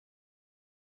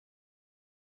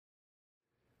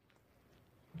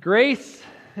Grace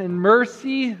and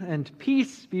mercy and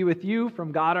peace be with you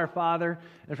from God our Father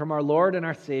and from our Lord and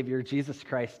our Savior, Jesus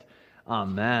Christ.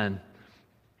 Amen.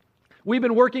 We've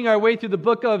been working our way through the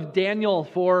book of Daniel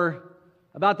for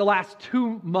about the last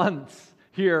 2 months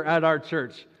here at our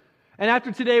church. And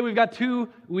after today, we've got 2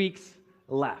 weeks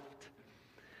left.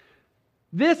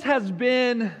 This has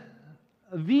been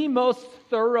the most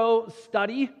thorough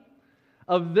study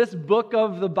of this book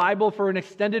of the Bible for an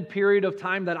extended period of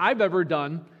time that I've ever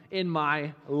done in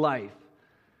my life.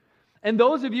 And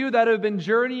those of you that have been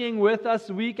journeying with us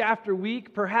week after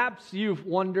week, perhaps you've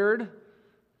wondered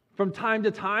from time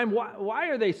to time, why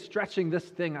are they stretching this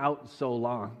thing out so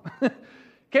long?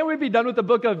 Can't we be done with the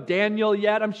book of Daniel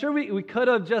yet? I'm sure we could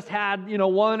have just had,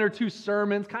 1 or 2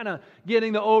 sermons kind of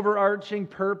getting the overarching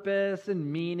purpose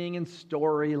and meaning and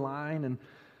storyline. And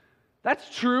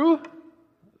that's true.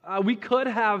 We could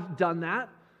have done that.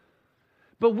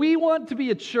 But we want to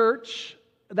be a church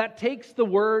that takes the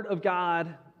Word of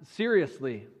God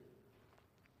seriously.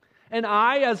 And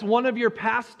I, as one of your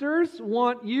pastors,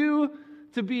 want you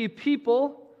to be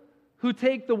people who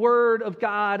take the Word of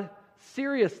God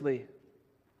seriously.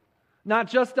 Not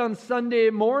just on Sunday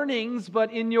mornings,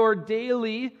 but in your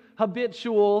daily,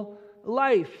 habitual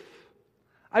life.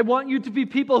 I want you to be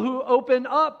people who open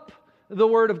up the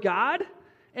Word of God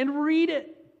and read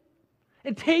it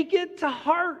and take it to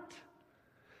heart.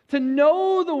 To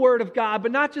know the Word of God,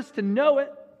 but not just to know it,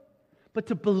 but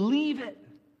to believe it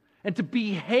and to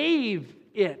behave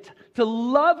it, to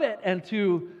love it and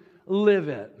to live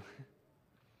it.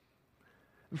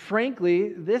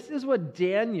 Frankly, this is what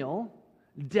Daniel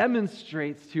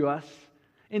demonstrates to us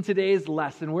in today's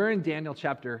lesson. We're in Daniel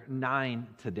chapter 9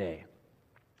 today.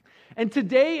 And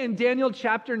today in Daniel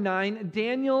chapter 9,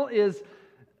 Daniel is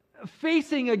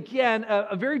facing again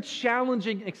a very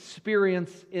challenging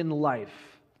experience in life.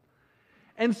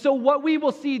 And so what we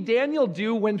will see Daniel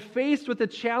do when faced with a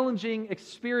challenging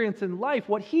experience in life,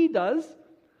 what he does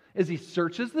is he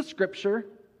searches the Scripture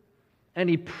and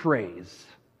he prays.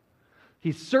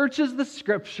 He searches the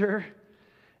Scripture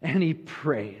and he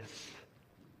prays.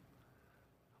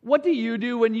 What do you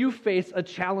do when you face a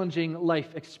challenging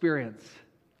life experience?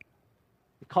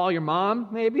 You call your mom,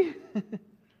 maybe?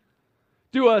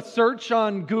 Do a search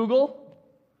on Google?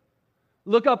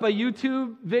 Look up a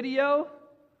YouTube video?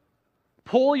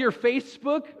 Poll your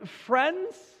Facebook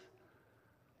friends?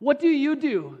 What do you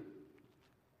do?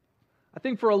 I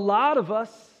think for a lot of us,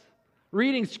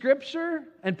 reading Scripture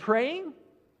and praying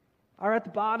are at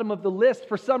the bottom of the list.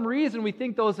 For some reason, we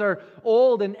think those are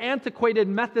old and antiquated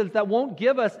methods that won't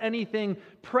give us anything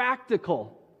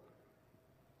practical.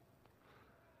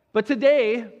 But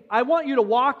today, I want you to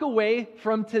walk away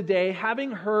from today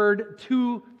having heard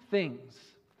 2 things.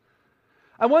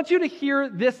 I want you to hear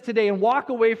this today and walk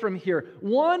away from here.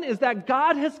 One is that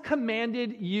God has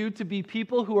commanded you to be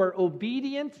people who are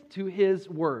obedient to His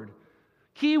Word.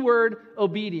 Key word,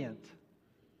 obedient.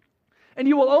 And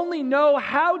you will only know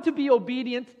how to be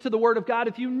obedient to the Word of God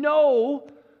if you know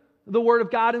the Word of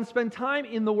God and spend time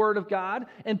in the Word of God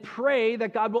and pray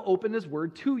that God will open His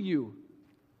Word to you.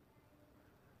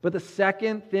 But the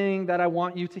second thing that I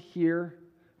want you to hear,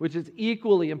 which is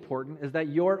equally important, is that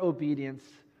your obedience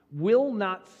will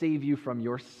not save you from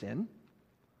your sin.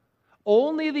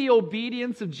 Only the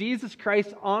obedience of Jesus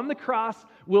Christ on the cross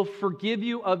will forgive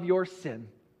you of your sin.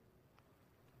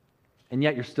 And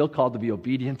yet you're still called to be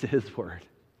obedient to His Word.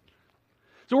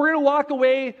 So we're going to walk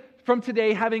away from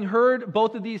today having heard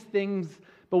both of these things,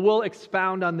 but we'll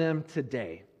expound on them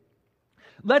today.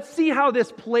 Let's see how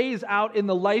this plays out in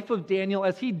the life of Daniel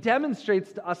as he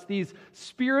demonstrates to us these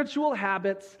spiritual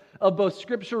habits of both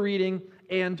Scripture reading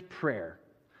and prayer.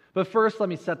 But first, let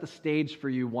me set the stage for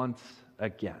you once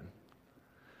again.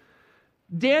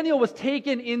 Daniel was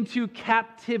taken into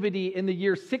captivity in the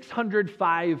year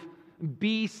 605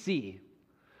 BC,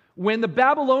 when the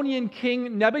Babylonian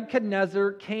king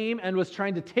Nebuchadnezzar came and was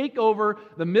trying to take over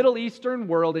the Middle Eastern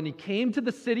world, and he came to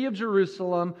the city of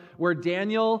Jerusalem where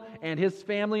Daniel and his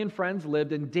family and friends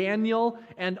lived, and Daniel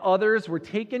and others were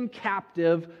taken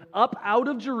captive up out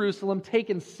of Jerusalem,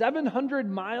 taken 700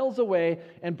 miles away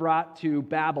and brought to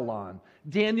Babylon.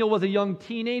 Daniel was a young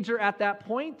teenager at that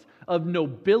point of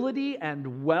nobility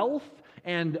and wealth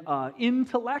and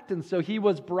intellect, and so he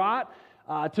was brought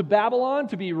to Babylon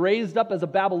to be raised up as a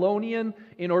Babylonian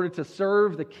in order to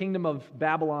serve the kingdom of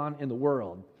Babylon in the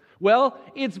world. Well,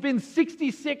 it's been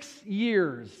 66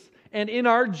 years, and in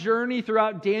our journey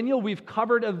throughout Daniel, we've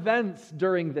covered events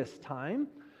during this time.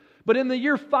 But in the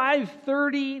year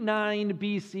 539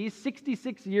 BC,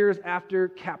 66 years after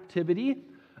captivity,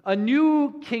 a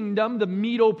new kingdom, the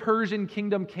Medo-Persian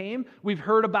kingdom, came. We've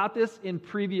heard about this in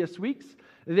previous weeks.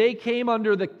 They came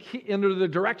under the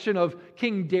direction of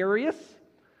King Darius.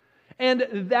 And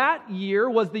that year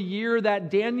was the year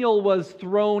that Daniel was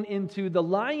thrown into the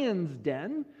lion's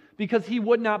den because he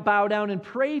would not bow down and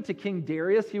pray to King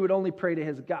Darius. He would only pray to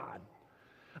his God.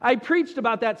 I preached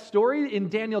about that story in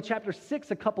Daniel chapter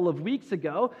 6 a couple of weeks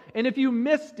ago. And if you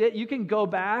missed it, you can go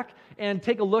back and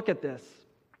take a look at this.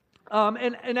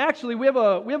 And actually, we have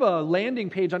a landing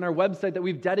page on our website that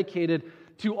we've dedicated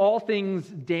to all things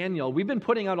Daniel. We've been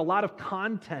putting out a lot of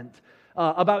content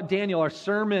about Daniel, our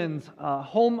sermons,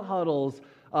 home huddles,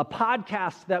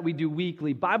 podcasts that we do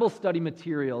weekly, Bible study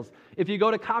materials. If you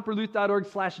go to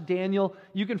copperluth.org/Daniel,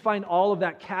 you can find all of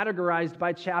that categorized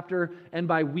by chapter and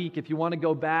by week if you want to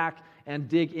go back and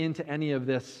dig into any of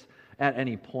this at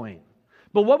any point.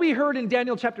 But what we heard in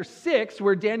Daniel chapter 6,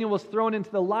 where Daniel was thrown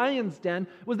into the lion's den,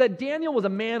 was that Daniel was a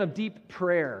man of deep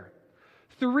prayer.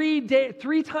 3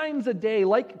 times a day,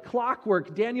 like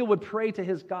clockwork, Daniel would pray to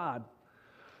his God.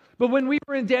 But when we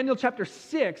were in Daniel chapter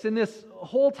 6, in this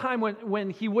whole time when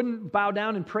he wouldn't bow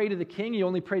down and pray to the king, he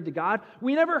only prayed to God,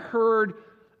 we never heard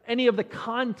any of the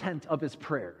content of his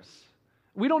prayers.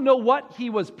 We don't know what he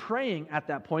was praying at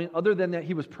that point, other than that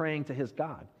he was praying to his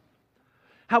God.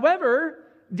 However,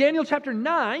 Daniel chapter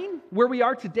 9, where we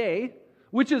are today,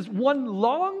 which is one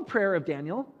long prayer of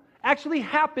Daniel, actually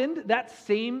happened that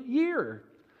same year.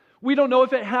 We don't know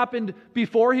if it happened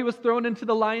before he was thrown into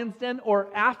the lion's den or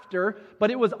after, but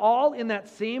it was all in that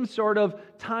same sort of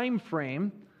time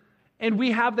frame. And we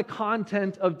have the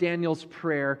content of Daniel's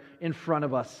prayer in front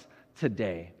of us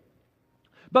today.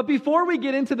 But before we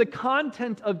get into the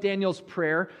content of Daniel's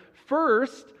prayer,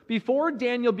 first, before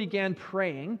Daniel began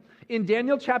praying, in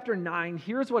Daniel chapter 9,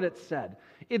 here's what it said.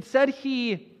 It said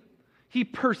he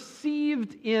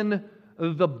perceived in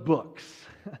the books.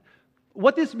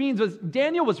 What this means was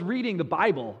Daniel was reading the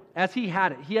Bible as he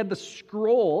had it. He had the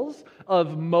scrolls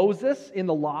of Moses in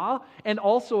the law and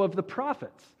also of the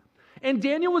prophets. And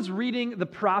Daniel was reading the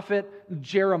prophet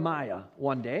Jeremiah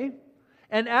one day.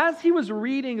 And as he was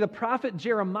reading the prophet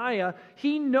Jeremiah,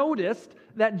 he noticed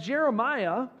that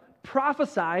Jeremiah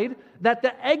prophesied that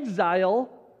the exile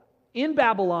in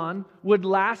Babylon would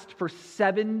last for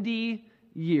 70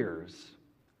 years.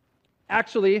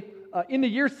 Actually, in the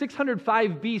year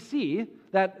 605 BC,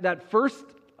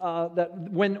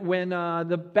 when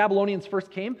the Babylonians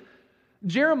first came,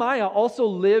 Jeremiah also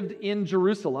lived in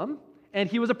Jerusalem, and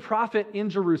he was a prophet in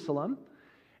Jerusalem.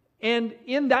 And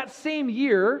in that same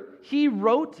year, he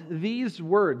wrote these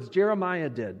words. Jeremiah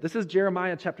did. This is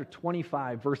Jeremiah chapter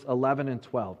 25, verse 11 and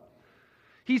 12.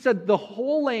 He said, "The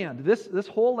whole land, this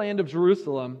whole land of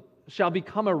Jerusalem, shall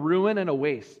become a ruin and a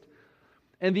waste.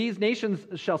 And these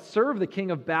nations shall serve the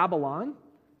king of Babylon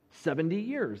 70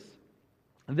 years.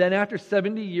 Then after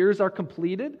 70 years are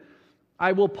completed,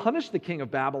 I will punish the king of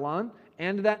Babylon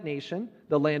and that nation,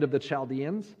 the land of the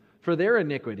Chaldeans, for their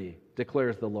iniquity,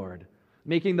 declares the Lord,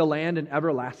 making the land an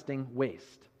everlasting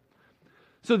waste."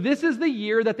 So this is the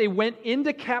year that they went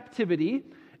into captivity,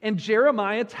 and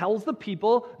Jeremiah tells the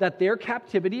people that their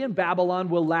captivity in Babylon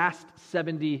will last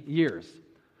 70 years.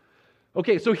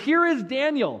 Okay, so here is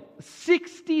Daniel,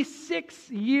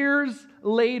 66 years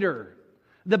later.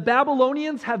 The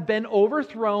Babylonians have been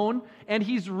overthrown, and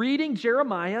he's reading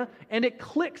Jeremiah, and it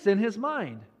clicks in his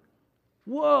mind.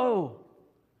 Whoa,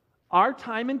 our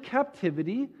time in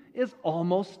captivity is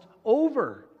almost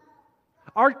over.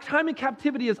 Our time in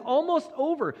captivity is almost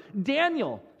over.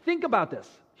 Daniel, think about this.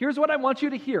 Here's what I want you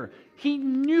to hear. He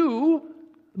knew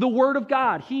the word of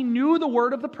God. He knew the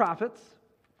word of the prophets.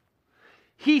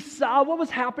 He saw what was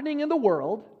happening in the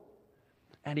world,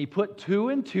 and he put two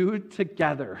and two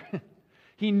together.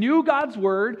 He knew God's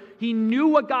word. He knew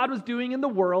what God was doing in the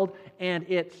world, and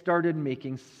it started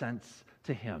making sense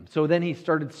to him. So then he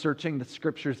started searching the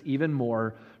scriptures even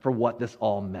more for what this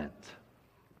all meant.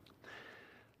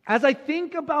 As I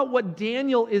think about what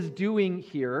Daniel is doing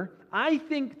here, I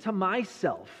think to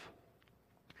myself,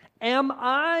 am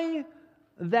I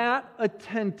that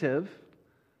attentive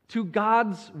to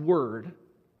God's word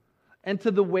and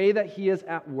to the way that he is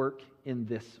at work in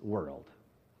this world?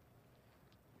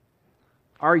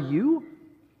 Are you?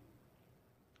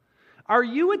 Are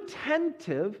you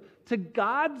attentive to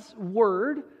God's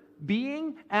word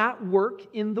being at work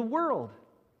in the world?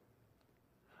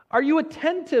 Are you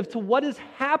attentive to what is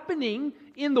happening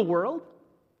in the world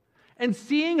and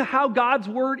seeing how God's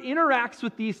word interacts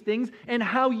with these things and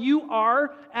how you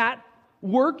are at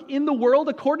work in the world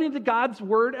according to God's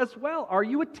word as well? Are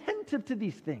you attentive to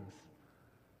these things?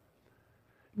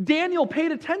 Daniel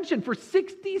paid attention for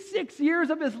 66 years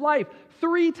of his life,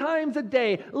 3 times a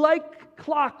day, like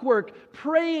clockwork,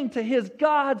 praying to his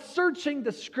God, searching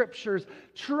the scriptures,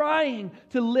 trying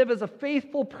to live as a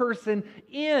faithful person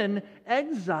in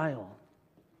exile.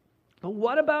 But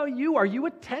what about you? Are you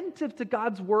attentive to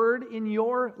God's word in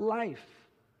your life?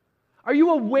 Are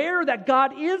you aware that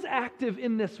God is active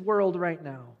in this world right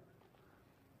now?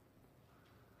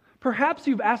 Perhaps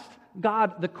you've asked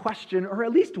God the question, or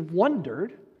at least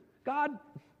wondered, God,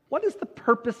 what is the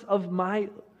purpose of my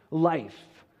life?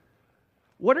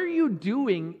 What are you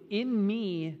doing in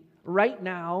me right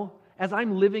now as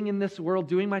I'm living in this world,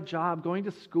 doing my job, going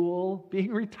to school,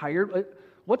 being retired?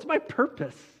 What's my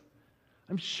purpose?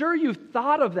 I'm sure you've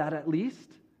thought of that at least.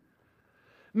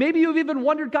 Maybe you've even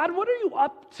wondered, God, what are you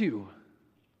up to?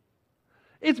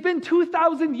 It's been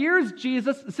 2,000 years,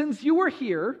 Jesus, since you were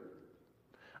here.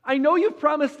 I know you've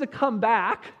promised to come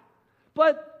back,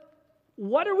 but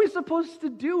what are we supposed to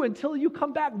do until you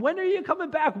come back? When are you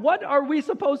coming back? What are we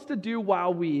supposed to do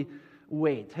while we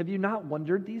wait? Have you not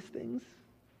wondered these things?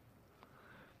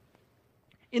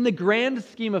 In the grand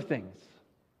scheme of things,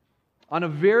 on a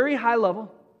very high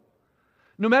level,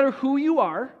 no matter who you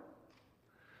are,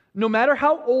 no matter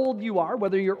how old you are,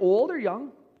 whether you're old or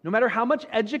young, no matter how much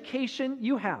education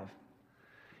you have,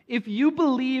 if you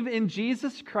believe in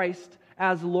Jesus Christ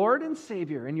as Lord and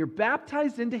Savior and you're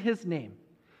baptized into His name,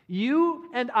 you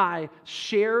and I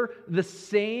share the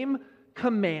same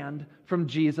command from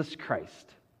Jesus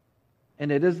Christ. And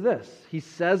it is this. He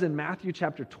says in Matthew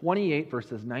chapter 28,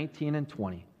 verses 19 and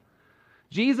 20,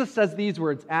 Jesus says these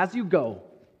words, as you go,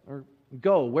 or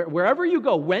go, wherever you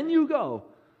go, when you go,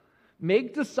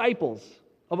 make disciples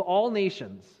of all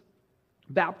nations,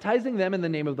 baptizing them in the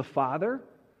name of the Father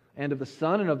and of the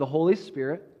Son and of the Holy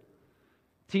Spirit,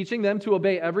 teaching them to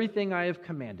obey everything I have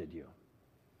commanded you.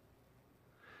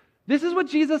 This is what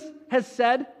Jesus has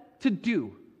said to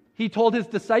do. He told His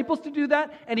disciples to do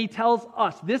that, and He tells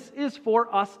us. This is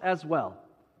for us as well.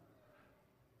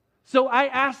 So I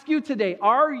ask you today,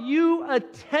 are you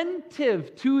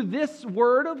attentive to this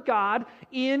Word of God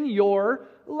in your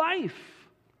life?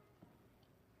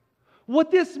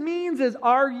 What this means is,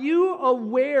 are you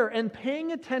aware and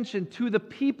paying attention to the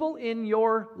people in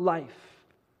your life?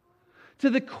 To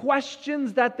the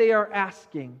questions that they are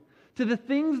asking, to the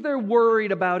things they're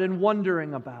worried about and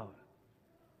wondering about?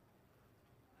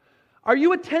 Are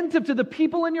you attentive to the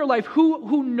people in your life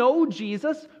who know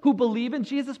Jesus, who believe in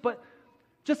Jesus, but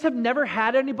just have never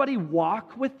had anybody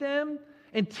walk with them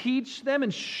and teach them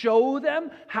and show them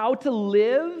how to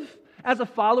live as a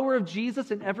follower of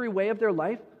Jesus in every way of their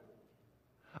life?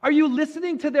 Are you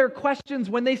listening to their questions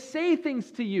when they say things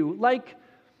to you like,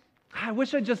 I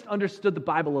wish I just understood the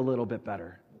Bible a little bit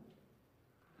better.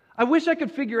 I wish I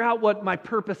could figure out what my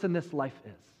purpose in this life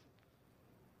is.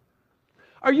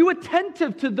 Are you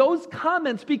attentive to those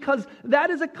comments because that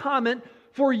is a comment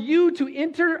for you to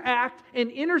interact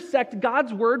and intersect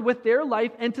God's Word with their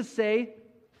life and to say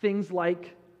things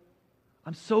like,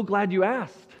 I'm so glad you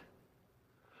asked.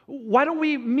 Why don't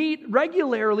we meet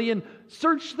regularly and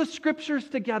search the Scriptures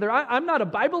together? I'm not a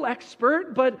Bible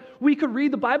expert, but we could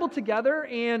read the Bible together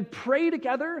and pray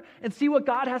together and see what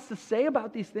God has to say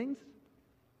about these things.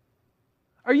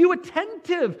 Are you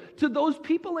attentive to those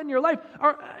people in your life?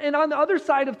 And on the other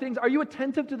side of things, are you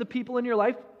attentive to the people in your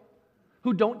life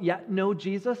who don't yet know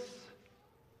Jesus?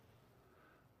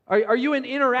 Are you in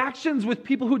interactions with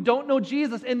people who don't know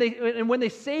Jesus and when they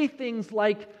say things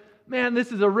like, man,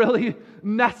 this is a really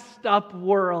messed up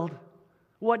world,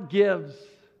 what gives?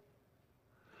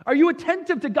 Are you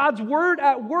attentive to God's Word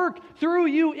at work through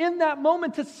you in that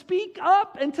moment to speak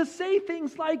up and to say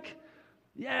things like,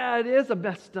 yeah, it is a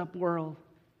messed up world.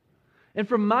 And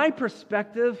from my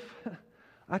perspective,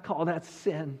 I call that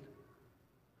sin.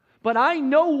 But I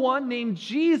know one named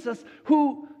Jesus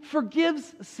who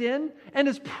forgives sin and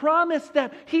has promised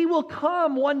that He will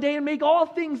come one day and make all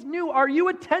things new. Are you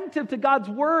attentive to God's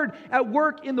Word at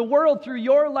work in the world through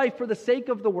your life for the sake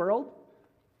of the world?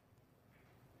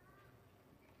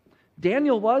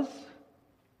 Daniel was.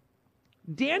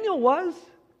 Daniel was.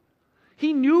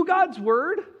 He knew God's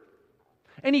Word,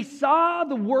 and he saw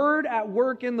the Word at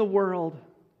work in the world.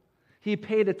 He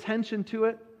paid attention to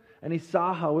it, and he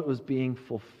saw how it was being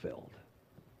fulfilled.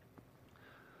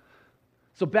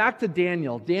 So back to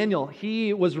Daniel. Daniel,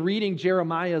 he was reading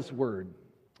Jeremiah's word,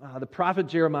 the prophet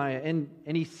Jeremiah, and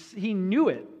he knew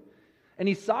it, and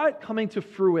he saw it coming to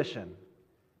fruition.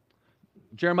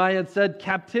 Jeremiah had said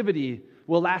captivity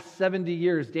will last 70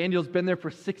 years. Daniel's been there for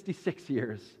 66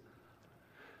 years.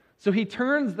 So he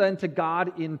turns then to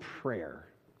God in prayer.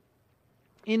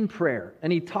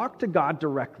 And he talked to God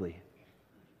directly.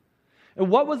 And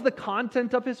what was the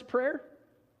content of his prayer?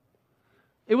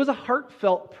 It was a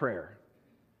heartfelt prayer.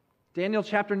 Daniel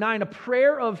chapter 9, a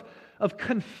prayer of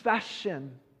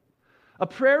confession, a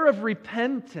prayer of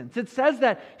repentance. It says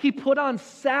that he put on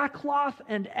sackcloth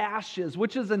and ashes,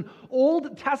 which is an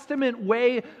Old Testament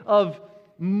way of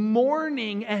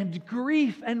mourning and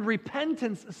grief and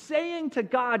repentance, saying to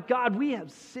God, God, we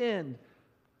have sinned.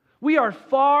 We are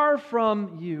far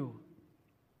from you.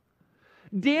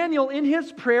 Daniel, in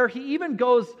his prayer, he even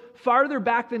goes farther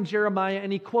back than Jeremiah,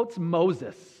 and he quotes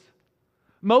Moses.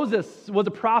 Moses was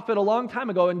a prophet a long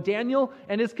time ago, and Daniel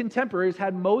and his contemporaries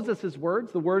had Moses'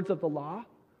 words, the words of the law.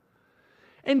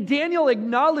 And Daniel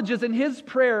acknowledges in his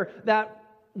prayer that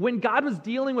when God was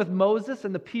dealing with Moses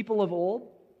and the people of old,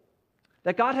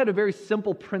 that God had a very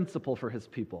simple principle for his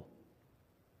people.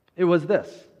 It was this: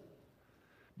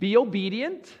 be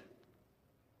obedient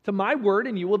to my word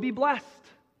and you will be blessed.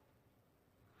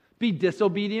 Be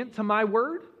disobedient to my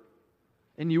word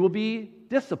and you will be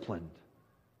disciplined.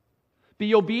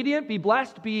 Be obedient, be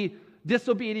blessed, be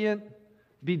disobedient,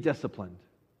 be disciplined.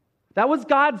 That was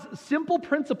God's simple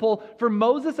principle for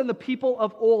Moses and the people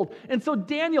of old. And so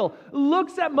Daniel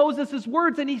looks at Moses'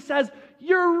 words and he says,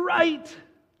 you're right.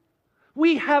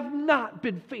 We have not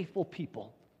been faithful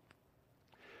people.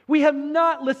 We have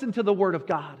not listened to the word of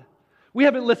God. We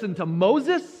haven't listened to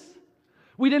Moses.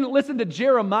 We didn't listen to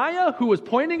Jeremiah, who was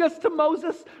pointing us to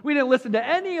Moses. We didn't listen to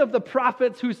any of the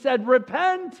prophets who said,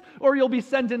 repent or you'll be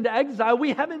sent into exile.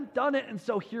 We haven't done it, and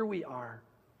so here we are.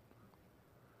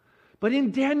 But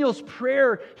in Daniel's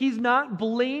prayer, he's not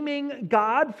blaming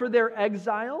God for their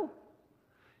exile.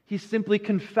 He's simply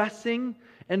confessing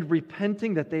and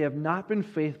repenting that they have not been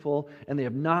faithful and they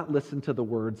have not listened to the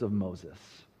words of Moses.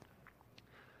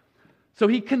 So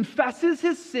he confesses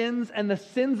his sins and the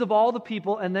sins of all the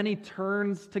people, and then he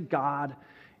turns to God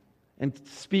and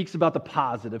speaks about the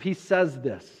positive. He says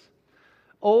this,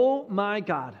 oh my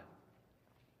God,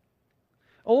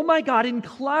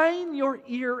 incline your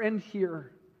ear and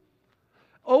hear.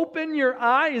 Open your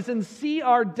eyes and see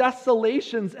our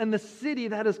desolations and the city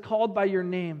that is called by your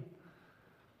name.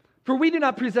 For we do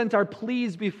not present our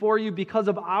pleas before you because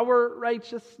of our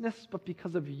righteousness, but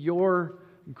because of your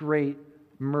great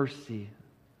mercy.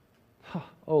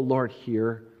 Oh Lord,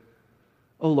 hear.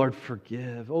 Oh Lord,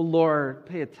 forgive. Oh Lord,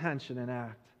 pay attention and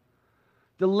act.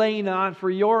 Delay not for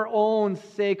your own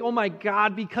sake. Oh my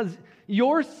God, because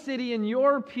your city and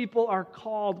your people are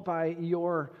called by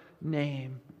your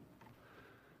name.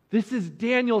 This is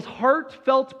Daniel's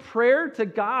heartfelt prayer to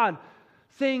God,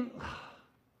 saying,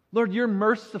 Lord, you're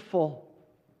merciful.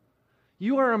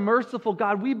 You are a merciful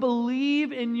God. We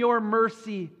believe in your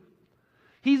mercy.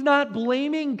 He's not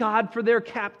blaming God for their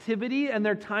captivity and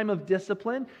their time of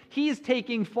discipline. He's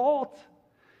taking fault.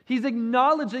 He's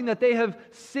acknowledging that they have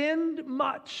sinned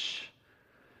much.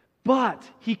 But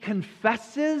he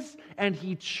confesses and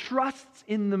he trusts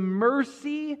in the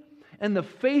mercy and the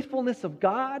faithfulness of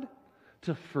God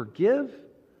to forgive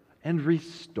and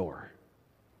restore.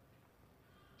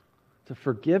 To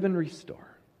forgive and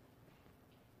restore.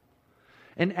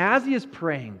 And as he is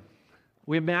praying,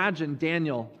 we imagine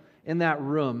Daniel in that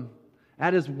room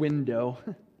at his window,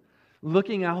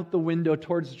 looking out the window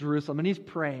towards Jerusalem, and he's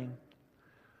praying.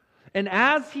 And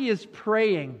as he is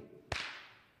praying,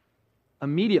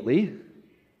 immediately,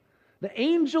 the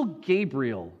angel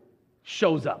Gabriel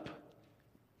shows up.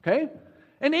 Okay?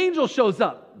 An angel shows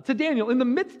up to Daniel in the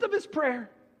midst of his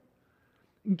prayer.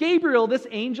 Gabriel, this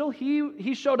angel,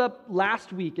 he showed up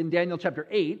last week in Daniel chapter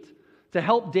 8 to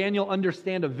help Daniel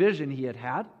understand a vision he had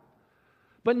had.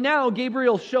 But now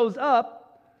Gabriel shows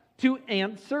up to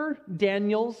answer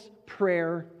Daniel's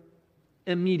prayer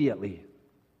immediately.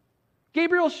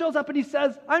 Gabriel shows up and he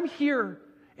says, I'm here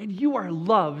and you are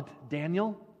loved,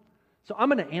 Daniel. So I'm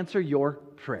going to answer your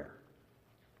prayer.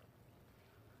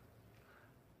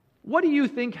 What do you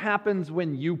think happens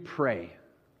when you pray?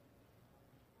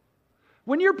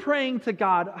 When you're praying to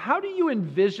God, how do you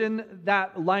envision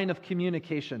that line of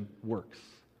communication works?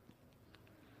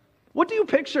 What do you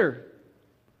picture?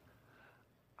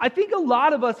 I think a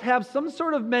lot of us have some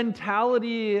sort of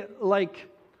mentality like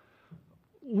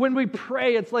when we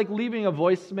pray, it's like leaving a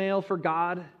voicemail for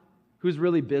God who's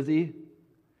really busy.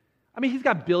 I mean, he's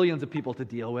got billions of people to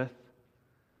deal with.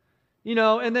 You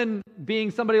know, and then being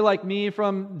somebody like me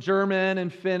from German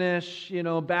and Finnish,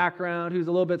 background, who's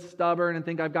a little bit stubborn and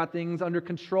think I've got things under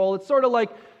control. It's sort of like,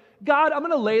 God, I'm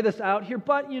going to lay this out here,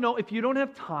 but, if you don't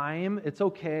have time, it's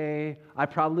okay. I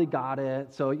probably got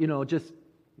it. So, just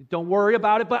don't worry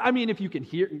about it. But, I mean, if you can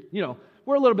hear,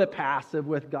 we're a little bit passive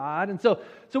with God. And so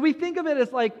we think of it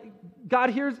as like,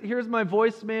 God, here's my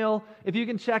voicemail. If you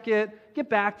can check it, get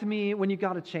back to me when you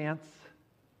got a chance.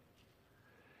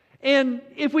 And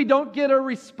if we don't get a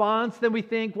response, then we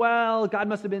think, well, God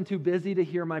must have been too busy to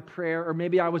hear my prayer, or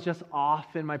maybe I was just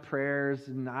off in my prayers,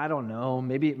 and I don't know,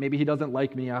 maybe He doesn't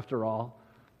like me after all.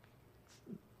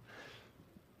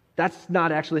 That's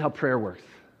not actually how prayer works.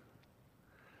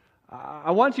 I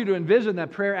want you to envision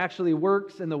that prayer actually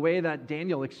works in the way that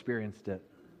Daniel experienced it.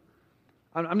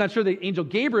 I'm not sure the angel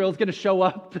Gabriel is going to show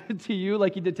up to you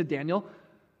like he did to Daniel,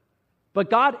 but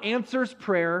God answers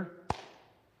prayer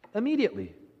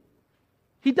immediately.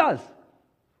 He does.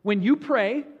 When you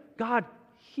pray, God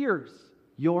hears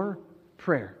your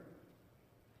prayer.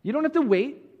 You don't have to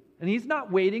wait, and He's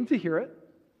not waiting to hear it.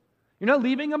 You're not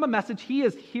leaving Him a message. He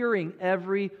is hearing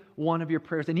every one of your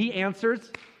prayers, and He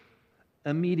answers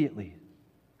immediately.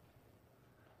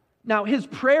 Now, His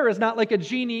prayer is not like a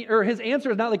genie, or His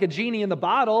answer is not like a genie in the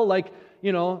bottle, like,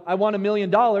 I want $1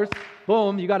 million.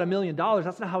 Boom, you got $1 million.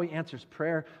 That's not how He answers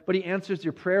prayer. But He answers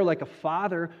your prayer like a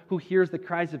father who hears the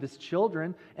cries of his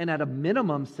children and at a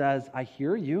minimum says, I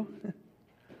hear you.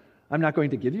 I'm not going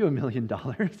to give you $1 million,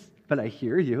 but I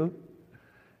hear you.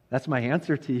 That's my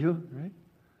answer to you, right?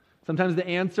 Sometimes the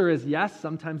answer is yes,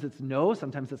 sometimes it's no,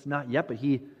 sometimes it's not yet, but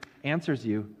He answers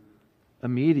you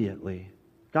immediately.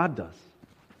 God does.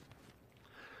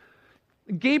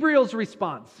 Gabriel's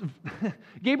response,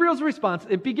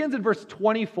 it begins in verse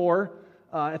 24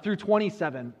 through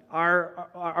 27.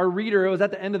 Our reader, it was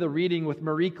at the end of the reading with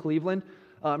Marie Cleveland.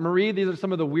 Marie, these are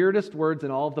some of the weirdest words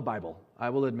in all of the Bible. I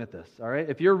will admit this, all right?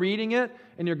 If you're reading it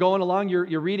and you're going along,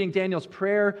 you're reading Daniel's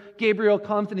prayer, Gabriel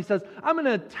comes and he says, I'm going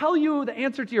to tell you the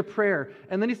answer to your prayer.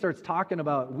 And then he starts talking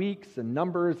about weeks and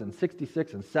numbers and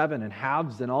 66 and 7 and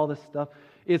halves and all this stuff.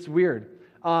 It's weird.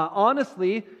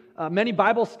 Honestly, many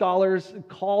Bible scholars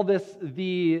call this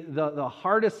the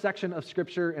hardest section of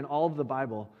Scripture in all of the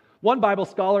Bible. One Bible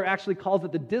scholar actually calls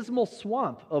it the dismal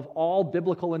swamp of all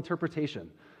biblical interpretation.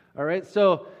 All right,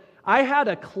 so I had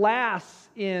a class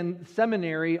in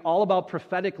seminary all about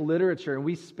prophetic literature, and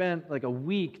we spent like a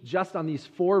week just on these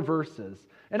 4 verses.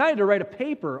 And I had to write a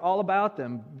paper all about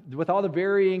them with all the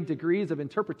varying degrees of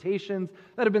interpretations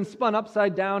that have been spun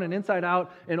upside down and inside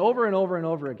out and over and over and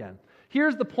over again.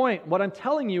 Here's the point. What I'm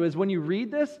telling you is when you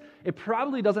read this, it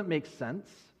probably doesn't make sense.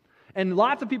 And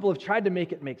lots of people have tried to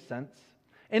make it make sense.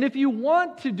 And if you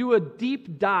want to do a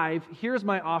deep dive, here's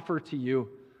my offer to you.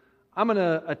 I'm going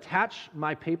to attach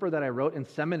my paper that I wrote in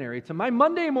seminary to my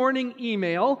Monday morning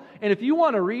email. And if you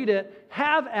want to read it,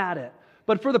 have at it.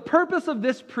 But for the purpose of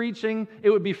this preaching, it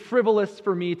would be frivolous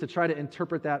for me to try to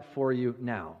interpret that for you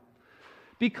now.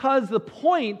 Because the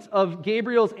point of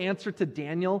Gabriel's answer to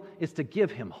Daniel is to give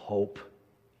him hope.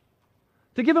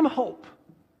 To give him hope.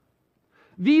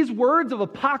 These words of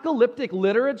apocalyptic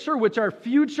literature, which are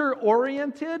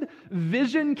future-oriented,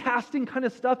 vision-casting kind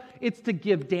of stuff, it's to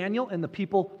give Daniel and the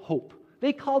people hope.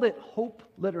 They called it hope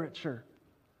literature.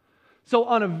 So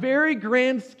on a very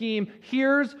grand scheme,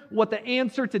 here's what the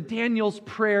answer to Daniel's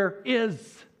prayer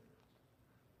is.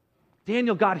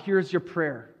 Daniel, God hears your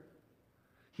prayer.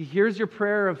 He hears your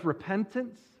prayer of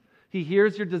repentance. He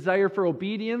hears your desire for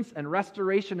obedience and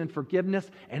restoration and forgiveness,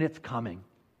 and it's coming.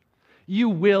 You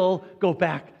will go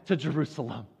back to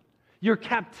Jerusalem. Your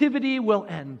captivity will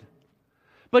end.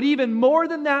 But even more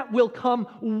than that will come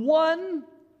one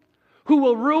who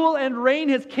will rule and reign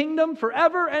His kingdom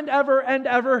forever and ever and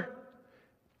ever.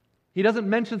 He doesn't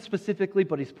mention specifically,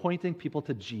 but he's pointing people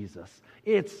to Jesus.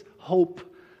 It's hope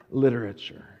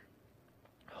literature.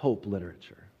 Hope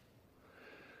literature.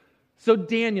 So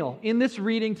Daniel, in this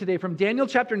reading today from Daniel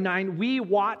chapter 9, we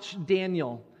watch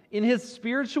Daniel in his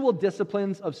spiritual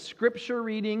disciplines of scripture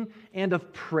reading and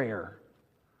of prayer,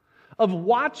 of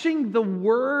watching the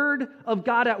Word of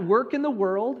God at work in the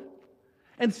world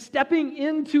and stepping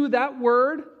into that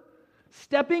Word,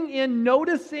 stepping in,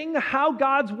 noticing how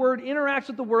God's Word interacts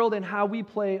with the world and how we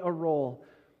play a role.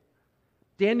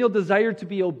 Daniel desired to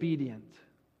be obedient,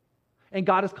 and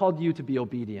God has called you to be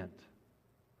obedient.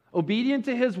 Obedient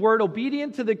to His Word,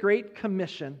 obedient to the Great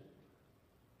Commission.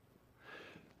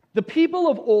 The people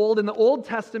of old, in the Old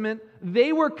Testament,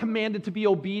 they were commanded to be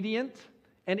obedient,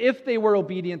 and if they were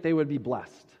obedient, they would be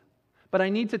blessed. But I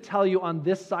need to tell you, on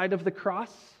this side of the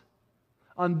cross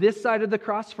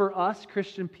for us,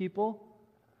 Christian people,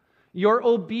 your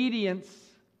obedience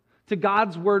to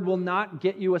God's Word will not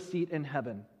get you a seat in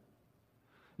heaven,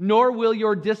 nor will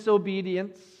your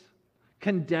disobedience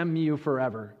condemn you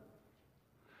forever.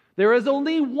 There is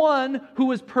only one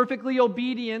who is perfectly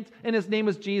obedient, and His name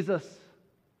is Jesus.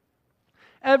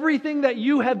 Everything that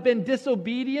you have been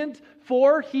disobedient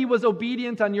for, He was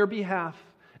obedient on your behalf.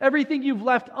 Everything you've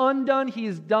left undone,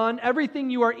 He's done.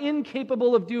 Everything you are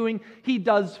incapable of doing, He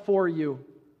does for you.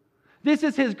 This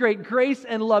is His great grace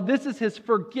and love. This is His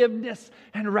forgiveness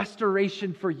and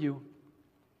restoration for you.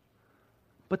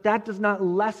 But that does not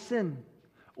lessen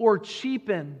or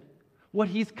cheapen what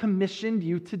He's commissioned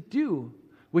you to do,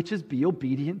 which is be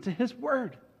obedient to His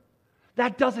word.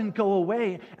 That doesn't go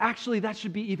away. Actually, that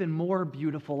should be even more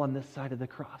beautiful on this side of the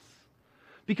cross.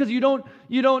 Because you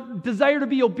don't desire to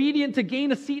be obedient to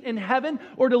gain a seat in heaven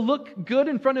or to look good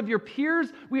in front of your peers.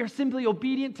 We are simply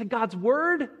obedient to God's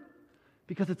word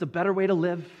because it's a better way to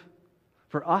live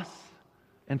for us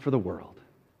and for the world.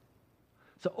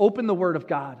 So open the word of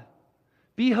God.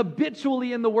 Be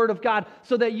habitually in the word of God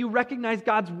so that you recognize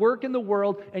God's work in the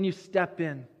world and you step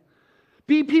in.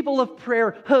 Be people of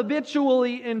prayer,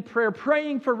 habitually in prayer,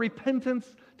 praying for repentance,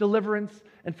 deliverance,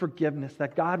 and forgiveness,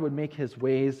 that God would make His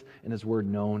ways and His word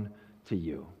known to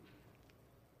you.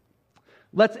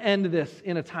 Let's end this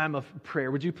in a time of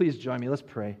prayer. Would you please join me? Let's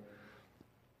pray.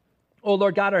 Oh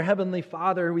Lord God, our Heavenly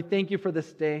Father, we thank You for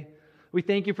this day. We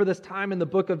thank You for this time in the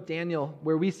book of Daniel,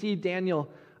 where we see Daniel,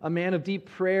 a man of deep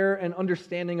prayer and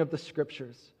understanding of the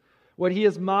Scriptures. What he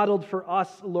has modeled for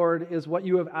us, Lord, is what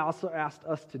You have also asked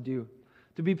us to do.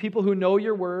 To be people who know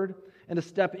Your word and to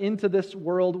step into this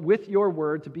world with Your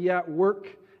word, to be at work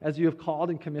as You have called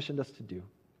and commissioned us to do.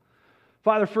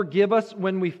 Father, forgive us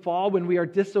when we fall, when we are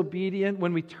disobedient,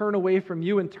 when we turn away from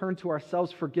You and turn to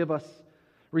ourselves. Forgive us.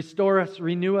 Restore us.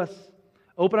 Renew us.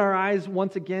 Open our eyes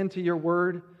once again to Your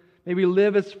word. May we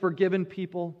live as forgiven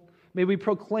people. May we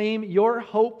proclaim Your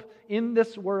hope in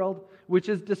this world, which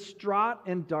is distraught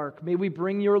and dark. May we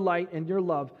bring Your light and Your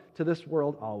love to this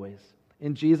world always.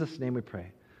 In Jesus' name we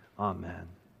pray.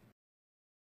 Amen.